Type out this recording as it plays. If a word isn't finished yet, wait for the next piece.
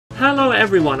Hello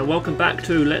everyone and welcome back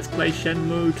to Let's Play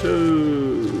Shenmue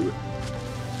 2.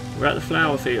 We're at the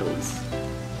flower fields.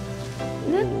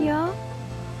 Look, y'all.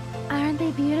 Aren't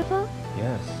they beautiful?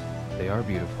 Yes, they are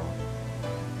beautiful.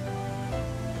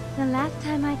 The last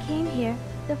time I came here,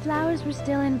 the flowers were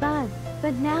still in bud,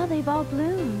 but now they've all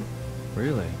bloomed.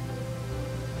 Really?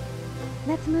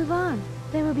 Let's move on.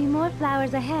 There will be more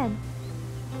flowers ahead.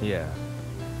 Yeah.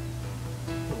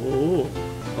 Oh.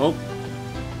 Oh.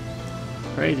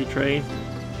 Crazy train.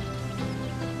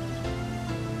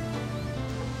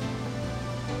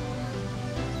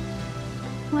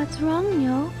 What's wrong,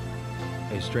 yo?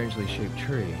 A strangely shaped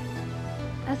tree.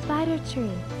 A spider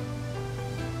tree.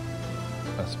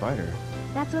 A spider?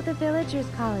 That's what the villagers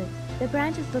call it. The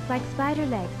branches look like spider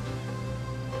legs.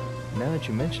 Now that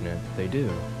you mention it, they do.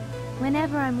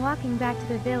 Whenever I'm walking back to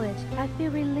the village, I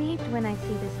feel relieved when I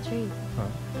see this tree. Huh?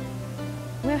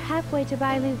 We're halfway to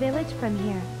Bailu village from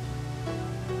here.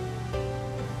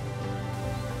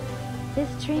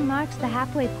 This tree marks the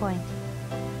halfway point.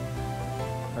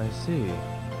 I see.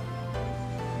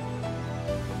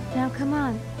 Now come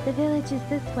on, the village is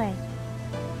this way.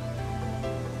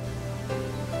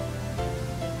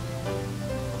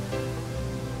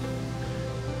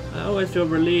 I always feel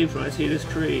relieved when I see this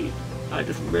tree. I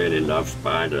just really love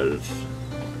spiders.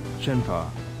 Shenfa,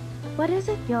 What is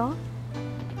it, yo?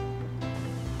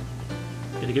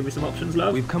 Can you give me some options,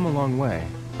 love? we've come a long way.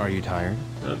 Are you tired?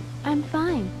 I'm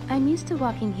fine. I'm used to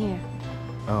walking here.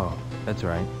 Oh, that's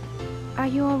right. Are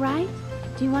you alright?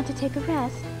 Do you want to take a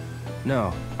rest?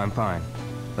 No, I'm fine.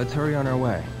 Let's hurry on our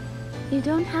way. You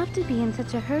don't have to be in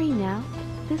such a hurry now.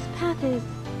 This path is...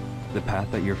 The path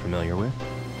that you're familiar with?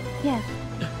 Yes.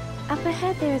 Up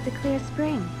ahead there is a clear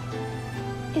spring.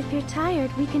 If you're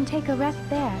tired, we can take a rest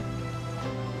there.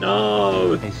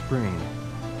 No! A spring.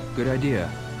 Good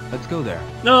idea. Let's go there.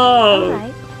 No!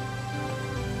 Alright.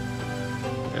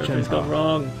 Everything's Shenpa. gone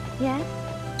wrong. Yes?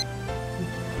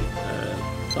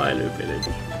 Bailu village.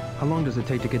 How long does it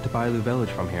take to get to Bailu village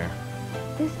from here?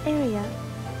 This area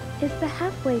is the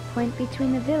halfway point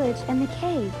between the village and the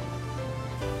cave.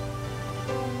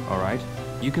 Alright,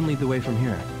 you can lead the way from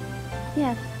here.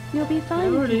 Yes, you'll be I fine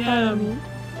if already you follow am. me.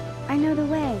 I know the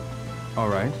way.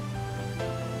 Alright.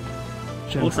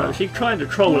 Shenfa, Also, she's trying to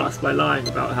troll us by lying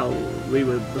about how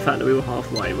the fact that we were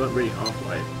halfway. We weren't really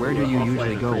halfway. where We do were you halfway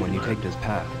usually in a go crazy when you land. take this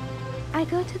path? I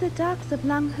go to the docks of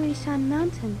Langhuishan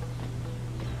Mountain.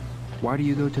 Why do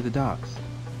you go to the docks?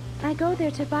 I go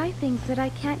there to buy things that I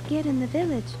can't get in the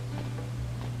village.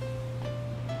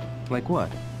 Like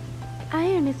what?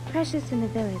 Iron is precious in the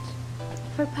village,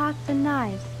 for pots and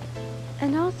knives,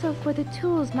 and also for the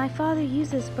tools my father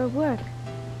uses for work.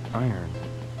 Iron.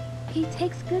 He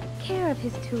takes good care of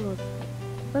his tools,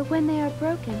 but when they are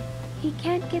broken, he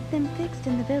can't get them fixed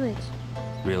in the village.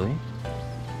 Really?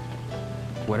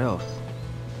 What else?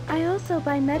 I also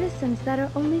buy medicines that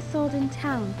are only sold in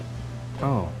town.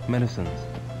 Oh, medicines.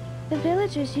 The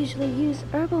villagers usually use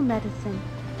herbal medicine,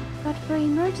 but for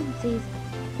emergencies,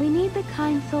 we need the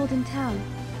kind sold in town.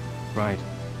 Right.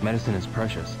 Medicine is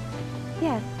precious.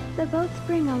 Yes, the boats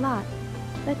bring a lot,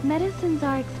 but medicines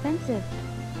are expensive,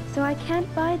 so I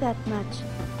can't buy that much.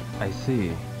 I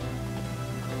see.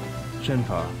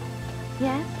 Shenfa,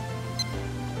 Yes?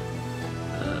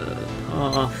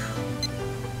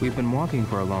 Path. we've been walking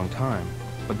for a long time,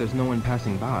 but there's no one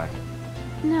passing by.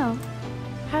 No.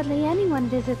 Hardly anyone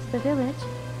visits the village,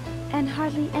 and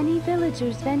hardly any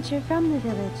villagers venture from the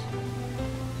village.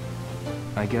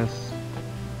 I guess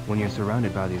when you're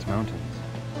surrounded by these mountains.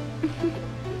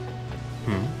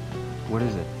 What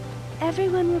is it?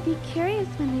 Everyone will be curious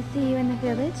when they see you in the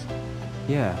village.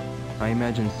 Yeah, I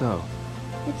imagine so.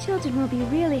 The children will be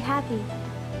really happy.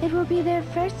 It will be their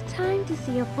first time to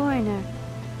see a foreigner.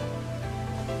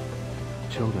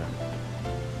 Children.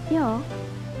 Yo,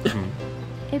 Hmm?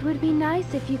 it would be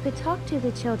nice if you could talk to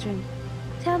the children.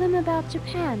 Tell them about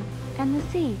Japan and the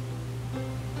sea.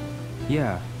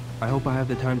 Yeah, I hope I have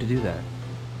the time to do that.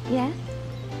 Yes?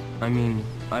 I mean,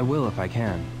 I will if I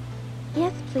can.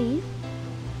 Yes, please.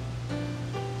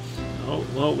 Oh,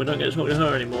 well, we don't get to talk to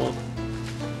her anymore.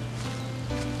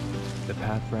 The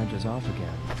path branches off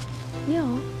again. Yo,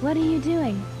 what are you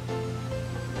doing?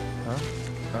 Huh?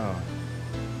 Oh.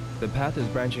 The path is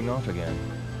branching off again.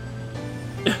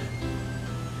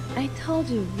 I told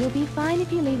you, you'll be fine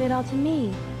if you leave it all to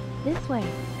me. This way.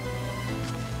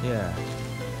 Yeah,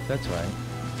 that's right.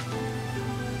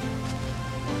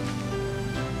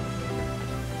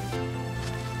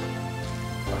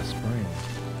 A spring.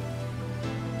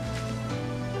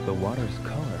 The water's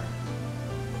color.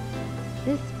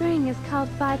 This spring is called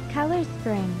Five Color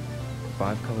Spring.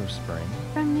 5-color spring?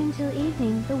 From noon till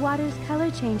evening, the water's color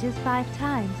changes 5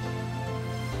 times.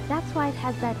 That's why it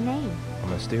has that name. A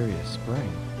mysterious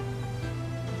spring.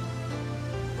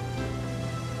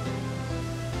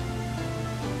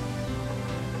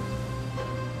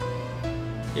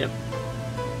 Yep.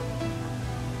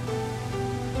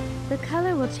 The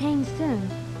color will change soon.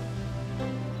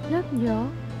 Look, yo.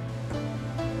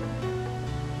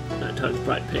 No, it turns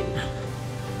bright pink.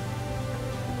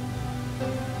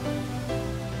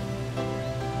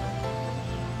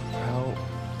 How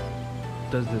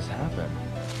does this happen?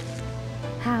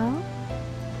 How?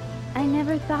 I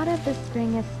never thought of the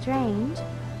spring as strange.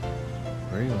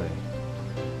 Really?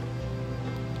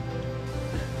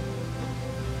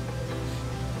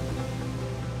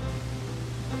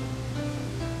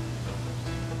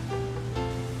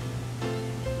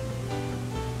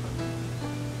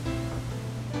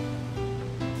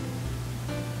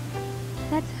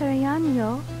 Let's hurry on,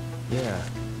 yo. Yeah.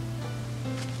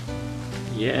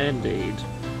 Yeah, indeed.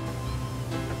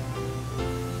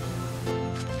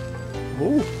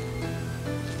 Oh!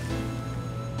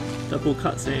 Double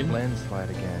cutscene. Landslide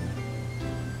again.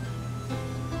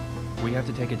 We have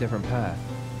to take a different path.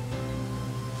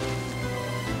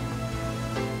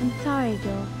 I'm sorry,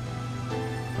 yo.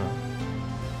 Huh.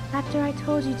 After I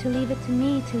told you to leave it to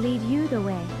me to lead you the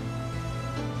way.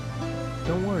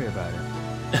 Don't worry about it.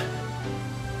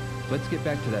 Let's get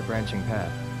back to that branching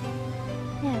path.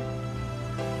 Yes.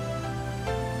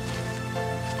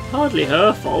 Hardly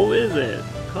her fault, is it?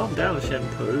 Calm down,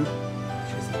 Shenmue.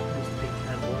 She's supposed to be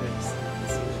Cowboys.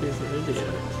 She's an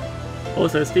idiot.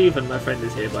 Also, Stephen, my friend,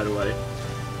 is here, by the way.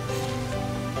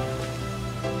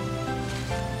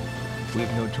 We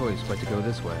have no choice but to go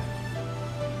this way.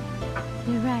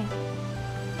 You're right.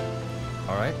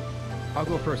 Alright? I'll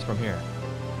go first from here.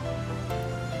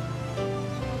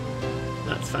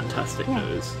 That's fantastic Yeah.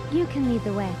 news. You can lead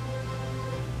the way.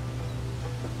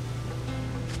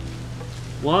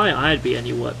 Why I'd be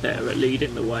any better at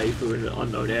leading the way through an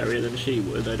unknown area than she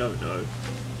would, I don't know.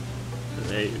 So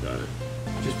there you go.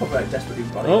 She's probably like desperately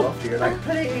running Oh. after you, like,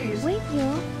 please! Wait,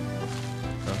 yo.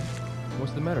 Huh?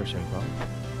 What's the matter, Shenmue?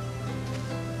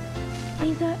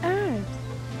 These are herbs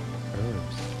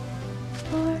Herbs.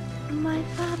 for my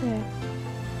father.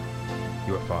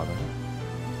 Your father?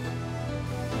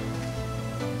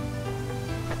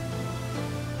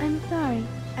 I'm sorry.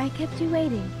 I kept you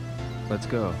waiting. Let's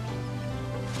go.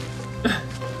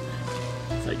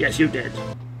 So yes, you did.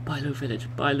 Bailu Village,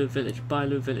 Bailu Village,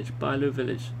 Bailu Village, Bailu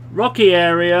Village. Rocky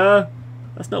area!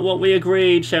 That's not what we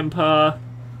agreed, Shenpa.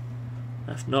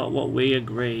 That's not what we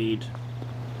agreed.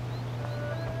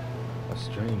 A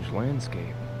strange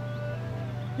landscape.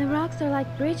 The rocks are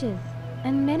like bridges,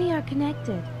 and many are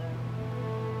connected.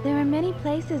 There are many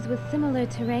places with similar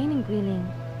terrain in Guilin.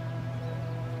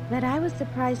 But I was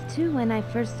surprised too when I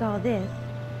first saw this.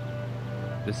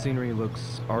 The scenery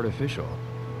looks artificial.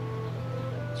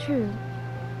 True.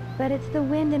 But it's the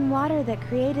wind and water that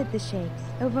created the shapes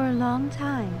over a long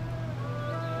time.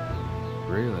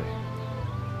 Really?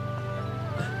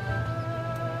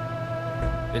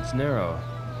 It's narrow,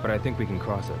 but I think we can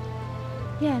cross it.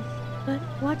 Yes, but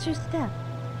watch your step.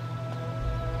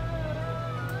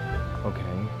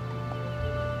 Okay.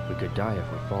 We could die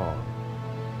if we fall.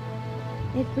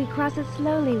 If we cross it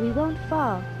slowly, we won't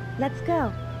fall. Let's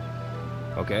go.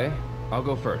 Okay, I'll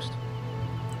go first.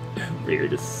 Ryu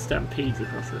just stampedes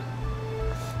across it.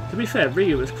 To be fair,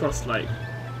 Ryu has crossed like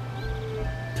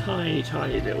tiny,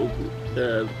 tiny little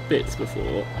bits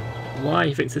before. Why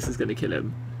he thinks this is going to kill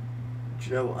him? Do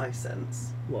you know what I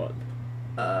sense? What?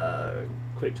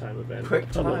 Quick time event.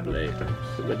 Quick time Probably. event.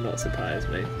 It would not surprise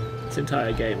me. This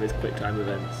entire game is quick time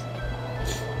events.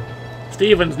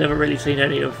 Steven's never really seen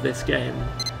any of this game,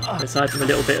 aside from a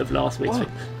little bit of last week's.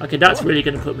 Okay, that's really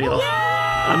going to put me off.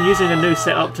 I'm using a new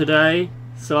setup today,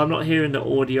 so I'm not hearing the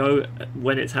audio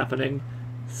when it's happening,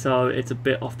 so it's a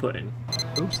bit off-putting.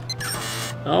 Oops.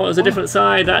 Oh, it was a different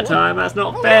side that time. That's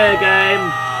not fair,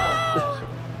 game.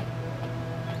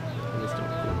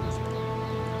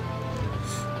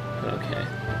 Okay.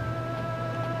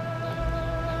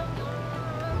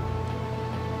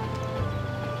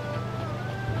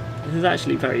 This is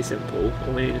actually very simple.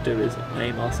 All we need to do is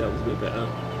aim ourselves a bit better.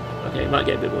 Okay, it might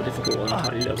get a bit more difficult on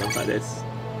tiny little ones like this.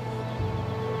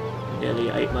 Nearly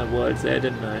ate my words there,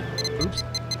 didn't I? Oops.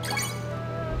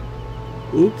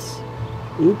 Oops.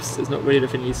 Oops is not really the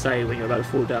thing you say when you're about to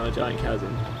fall down a giant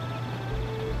chasm.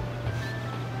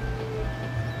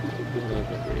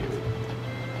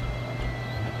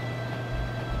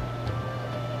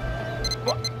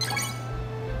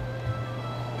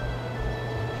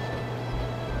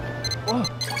 Whoa.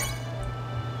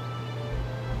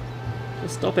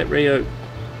 Stop it, Ryu.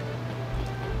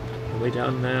 Are we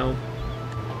done now?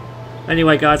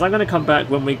 Anyway, guys, I'm going to come back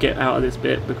when we get out of this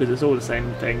bit because it's all the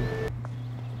same thing.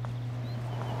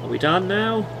 Are we done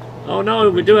now? Oh no,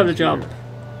 we do have to jump.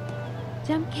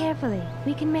 Jump carefully.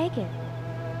 We can make it.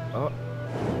 Oh,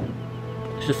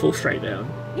 Just fall straight down.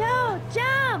 Yo,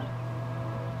 jump!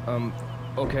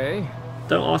 okay.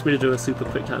 Don't ask me to do a super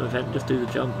quick time event, just do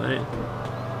the jump, mate.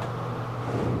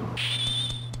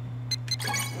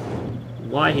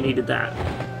 Why he needed that?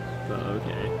 But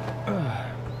okay.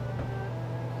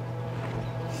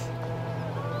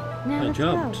 Now I let's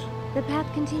jumped. go. The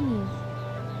path continues.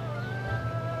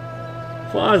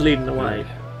 Thought I was leading the way.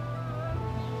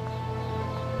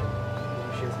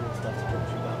 She has more stuff to talk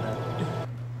to you about now.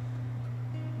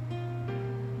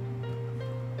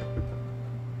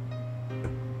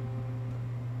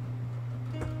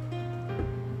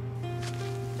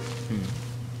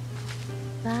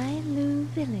 Bailu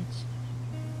Village.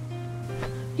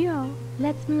 Yo,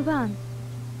 let's move on.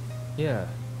 Yeah.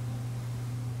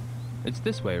 It's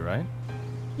this way, right?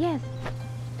 Yes,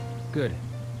 Good.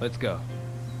 Let's go.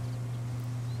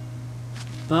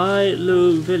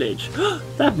 Bailu Village.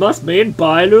 That must mean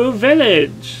Bailu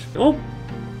Village! Oh,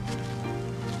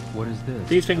 What is this?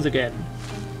 these things again.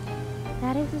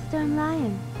 that is a stone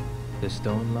lion. The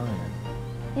stone lion.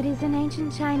 It is an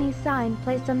ancient Chinese sign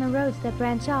placed on the roads that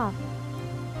branch off.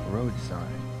 Road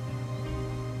sign.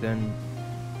 Then,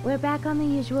 We're back on the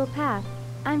usual path.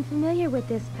 I'm familiar with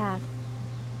this path.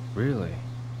 really?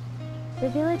 The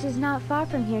village is not far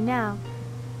from here now.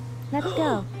 Let's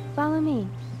go. Follow me.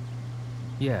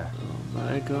 Yeah. Oh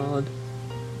my god.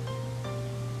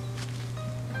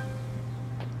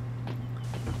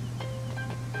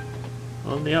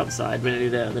 On the upside, we're nearly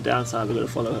there. On the downside, we're going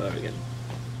to follow her again.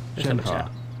 Let's have a Shenpa,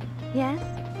 chat.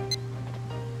 Yes?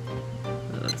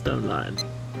 Stone Lion.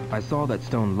 I saw that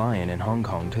stone lion in Hong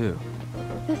Kong too.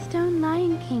 The Stone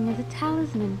Lion King is a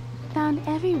talisman found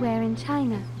everywhere in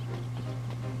China.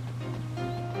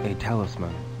 A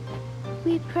talisman.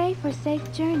 We pray for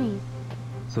safe journeys.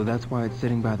 So that's why it's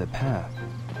sitting by the path.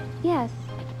 Yes,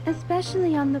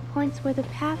 especially on the points where the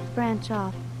paths branch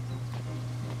off.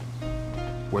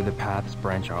 Where the paths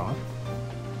branch off?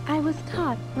 I was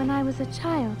taught when I was a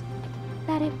child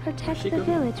that it protects She the got-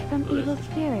 village from evil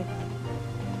spirits.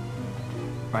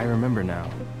 I remember now.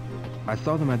 I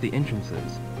saw them at the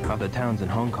entrances of the towns in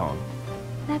Hong Kong.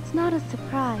 That's not a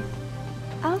surprise.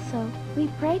 Also, we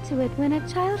pray to it when a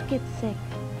child gets sick.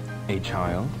 A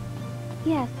child?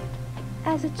 Yes,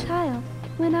 as a child,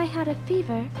 when I had a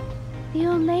fever, the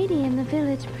old lady in the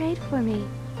village prayed for me.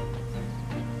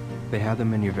 They have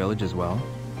them in your village as well?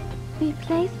 We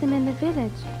place them in the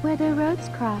village where the roads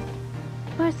cross,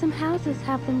 or some houses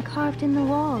have them carved in the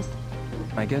walls.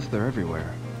 I guess they're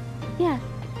everywhere. Yes,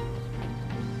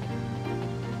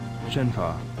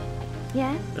 Shenfa,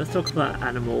 yes, Let's talk about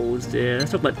animals, dear.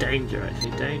 Let's talk about danger,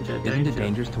 actually. Danger. isn't it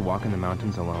dangerous to walk in the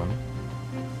mountains alone?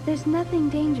 there's nothing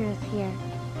dangerous here.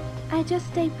 I just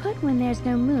stay put when there's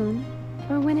no moon,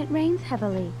 or when it rains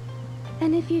heavily.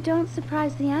 And if you don't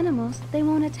surprise the animals, they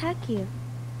won't attack you.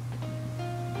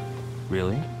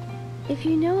 Really? If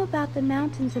you know about the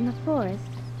mountains and the forest,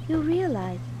 you'll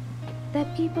realize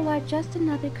that people are just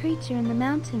another creature in the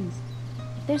mountains.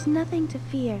 There's nothing to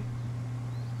fear.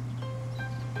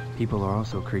 People are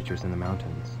also creatures in the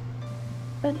mountains.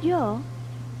 But Yul,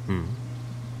 Hmm?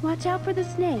 watch out for the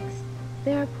snakes.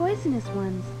 There are poisonous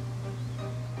ones.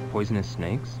 Poisonous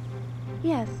snakes?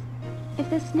 Yes,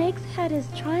 if the snake's head is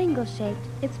triangle-shaped,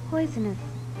 it's poisonous.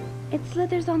 It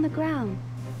slithers on the ground,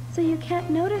 so you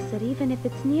can't notice it even if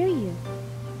it's near you.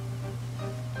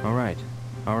 Alright,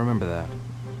 I'll remember that.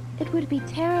 It would be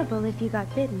terrible if you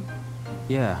got bitten.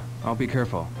 Yeah, I'll be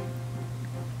careful.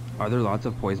 Are there lots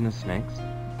of poisonous snakes?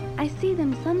 I see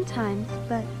them sometimes,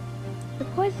 but the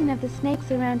poison of the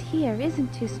snakes around here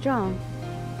isn't too strong.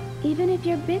 Even if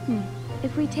you're bitten,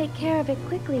 if we take care of it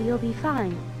quickly, you'll be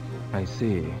fine. I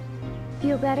see.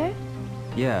 Feel better?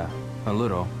 Yeah, a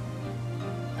little.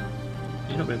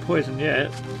 You've not been poisoned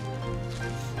yet.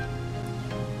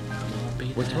 Be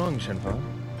What's there. wrong, Shenfa?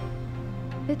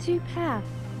 The two paths.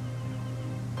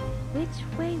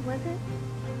 Which way was it?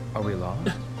 Are we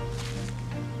lost?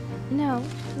 No,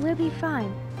 we'll be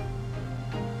fine.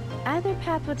 Either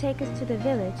path will take us to the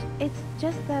village. It's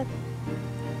just that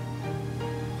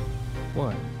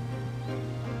What?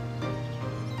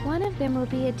 one of them will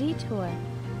be a detour.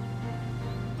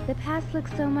 The paths look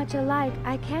so much alike,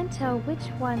 I can't tell which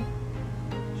one.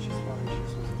 She's fine, she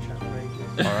just wants to chat for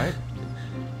ages. Alright.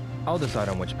 I'll decide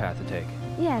on which path to take.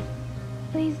 Yes,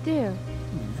 please do.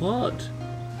 What?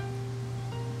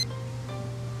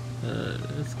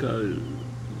 Let's go.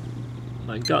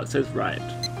 My gut says right.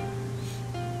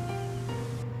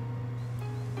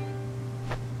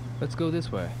 Let's go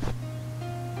this way.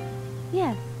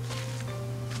 Yes.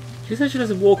 She said she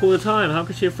doesn't walk all the time. How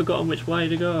could she have forgotten which way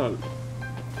to go?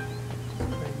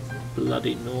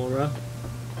 Bloody Nora.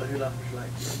 I do love it,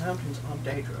 like, the mountains aren't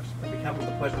dangerous, but be careful of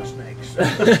the poisonous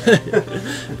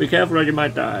snakes. Be careful or you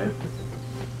might die.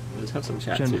 Let's have some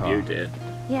chats with Shenpa. you, dear.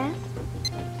 Yes?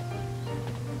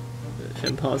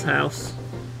 Shenpa's house.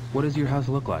 What does your house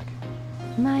look like?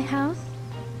 My house?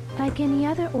 Like any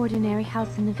other ordinary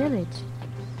house in the village.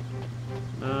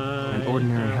 An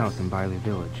ordinary house in Bailey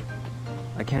Village.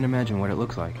 I can't imagine what it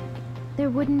looks like. They're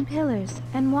wooden pillars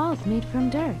and walls made from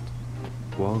dirt.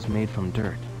 Walls made from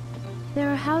dirt. There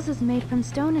are houses made from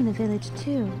stone in the village,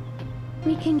 too.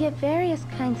 We can get various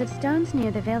kinds of stones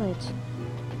near the village.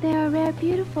 There are rare,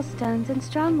 beautiful stones and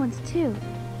strong ones, too,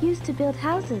 used to build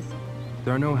houses.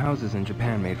 There are no houses in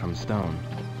Japan made from stone.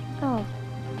 Oh,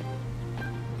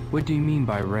 What do you mean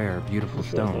by rare, beautiful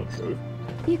stones?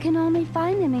 you can only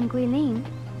find them in Guilin,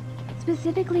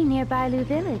 specifically near Bailu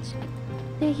village.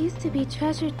 They used to be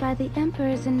treasured by the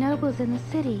emperors and nobles in the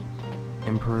city.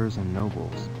 Emperors and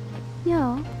nobles.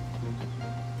 No,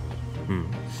 Hmm.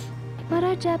 what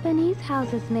are Japanese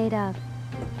houses made of?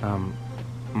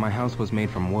 My house was made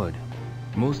from wood.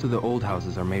 Most of the old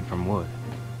houses are made from wood.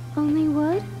 Only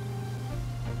wood?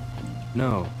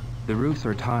 No, the roofs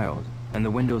are tiled, and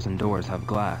the windows and doors have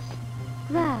glass.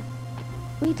 Glass.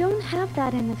 We don't have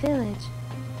that in the village.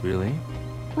 Really?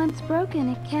 Once broken,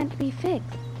 it can't be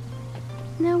fixed.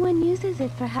 No one uses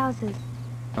it for houses.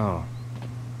 Oh.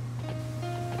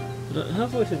 Her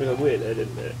voice did go weird there,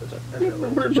 didn't it?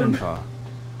 Shenpa,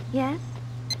 Yes?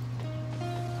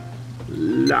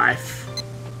 Life.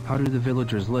 how do the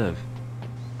villagers live?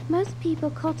 Most people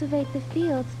cultivate the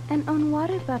fields and own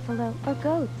water buffalo or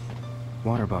goats.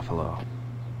 Water buffalo.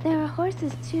 There are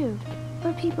horses too,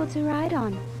 for people to ride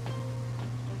on.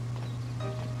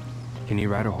 Can you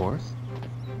ride a horse?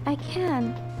 I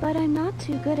can, but I'm not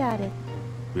too good at it.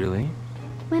 Really?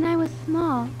 When I was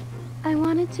small, I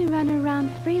wanted to run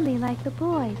around freely like the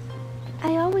boys.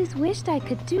 I always wished I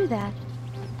could do that.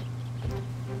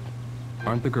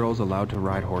 Aren't the girls allowed to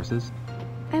ride horses?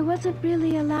 I wasn't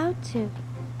really allowed to.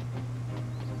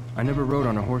 I never rode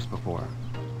on a horse before.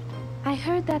 I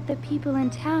heard that the people in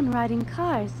town ride in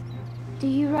cars. Do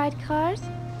you ride cars?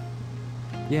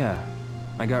 Yeah,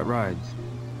 I got rides.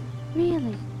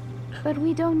 Really? But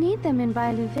we don't need them in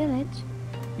Bailu village.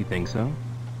 You think so?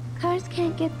 Cars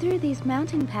can't get through these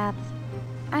mountain paths.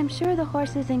 I'm sure the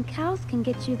horses and cows can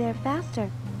get you there faster.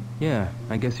 Yeah,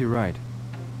 I guess you're right.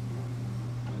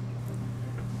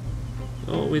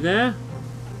 Oh, are we there?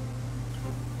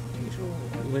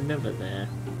 We're never there.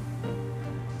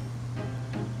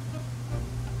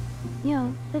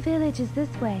 Yo, the village is this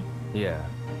way. Yeah.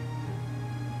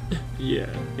 Yeah,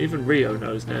 even Rio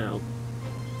knows now.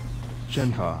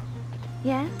 Shenpa,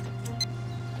 Yes?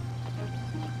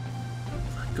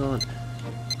 My God.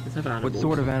 Let's have animals. what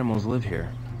sort of animals live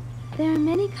here? There are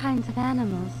many kinds of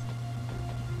animals.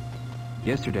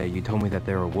 Yesterday you told me that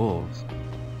there are wolves.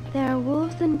 There are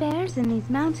wolves and bears in these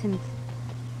mountains.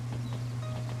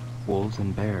 Wolves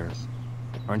and bears.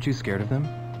 Aren't you scared of them?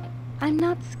 I'm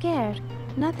not scared.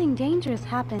 Nothing dangerous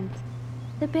happens.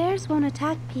 The bears won't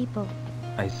attack people.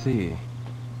 I see.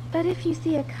 But if you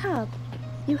see a cub,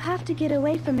 you have to get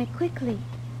away from it quickly.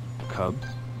 Cubs?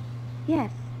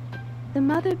 Yes. The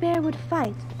mother bear would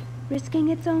fight, risking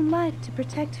its own life to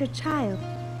protect her child.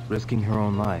 Risking her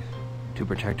own life to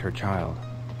protect her child.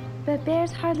 But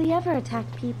bears hardly ever attack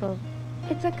people.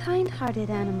 It's a kind-hearted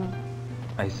animal.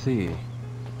 I see.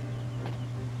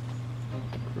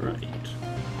 Right.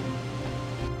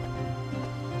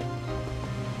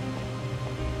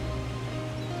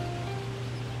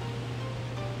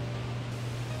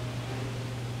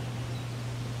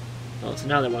 Oh, so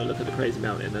now they want to look at the crazy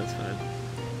mountain, that's fine.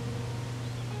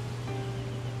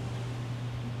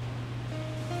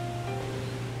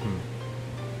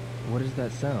 What is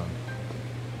that sound?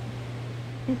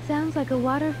 It sounds like a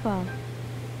waterfall.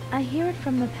 I hear it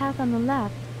from the path on the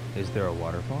left. Is there a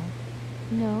waterfall?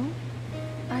 No,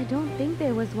 I don't think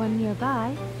there was one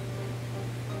nearby.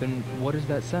 Then what is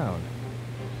that sound?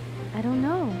 I don't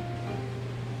know.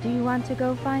 Do you want to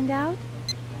go find out?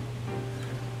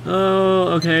 Oh,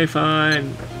 okay,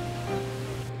 fine.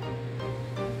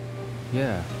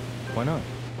 Yeah, why not?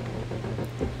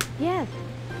 Yes.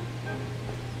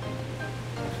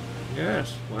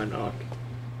 Yes, why not?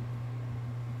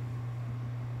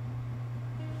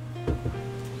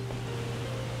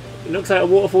 It looks like a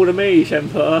waterfall to me,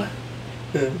 Shenpa.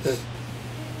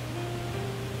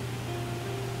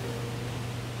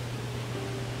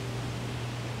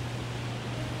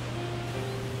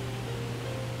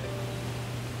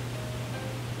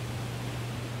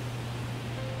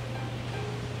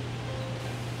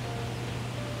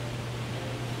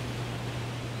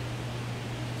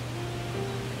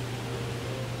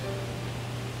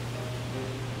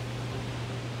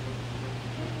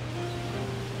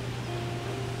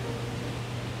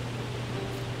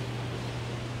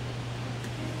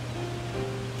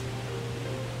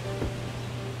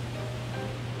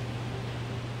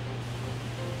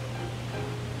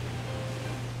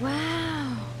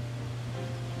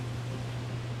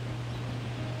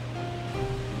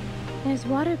 There's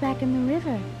water back in the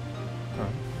river. Huh?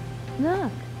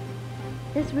 Look.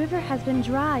 This river has been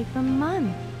dry for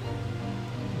months.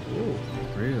 Ooh.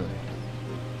 Really?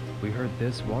 We heard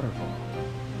this waterfall.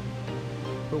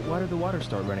 But why did the water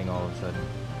start running all of a sudden?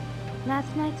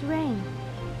 Last night's rain.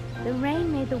 The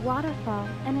rain made the waterfall,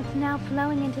 and it's now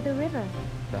flowing into the river.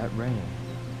 That rain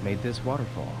made this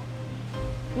waterfall.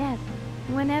 Yes.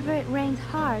 Whenever it rains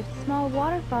hard, small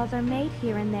waterfalls are made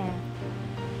here and there.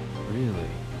 Really?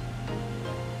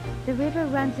 The river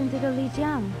runs into the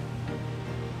Lijiang.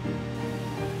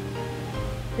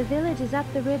 The village is up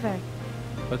the river.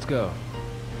 Let's go.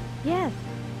 Yes.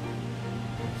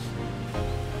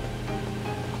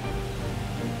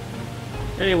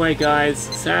 Anyway, guys,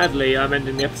 sadly, I'm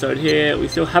ending the episode here. We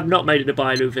still have not made it to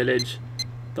Bailu Village,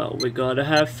 but we gotta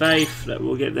have faith that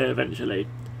we'll get there eventually.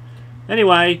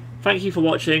 Anyway, thank you for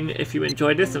watching. If you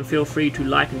enjoyed this, then feel free to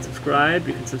like and subscribe.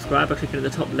 You can subscribe by clicking in the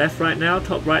top left right now,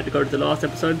 top right to go to the last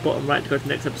episode, bottom right to go to the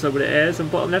next episode when it airs,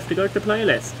 and bottom left to go to the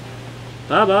playlist.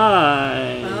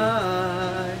 Bye-bye!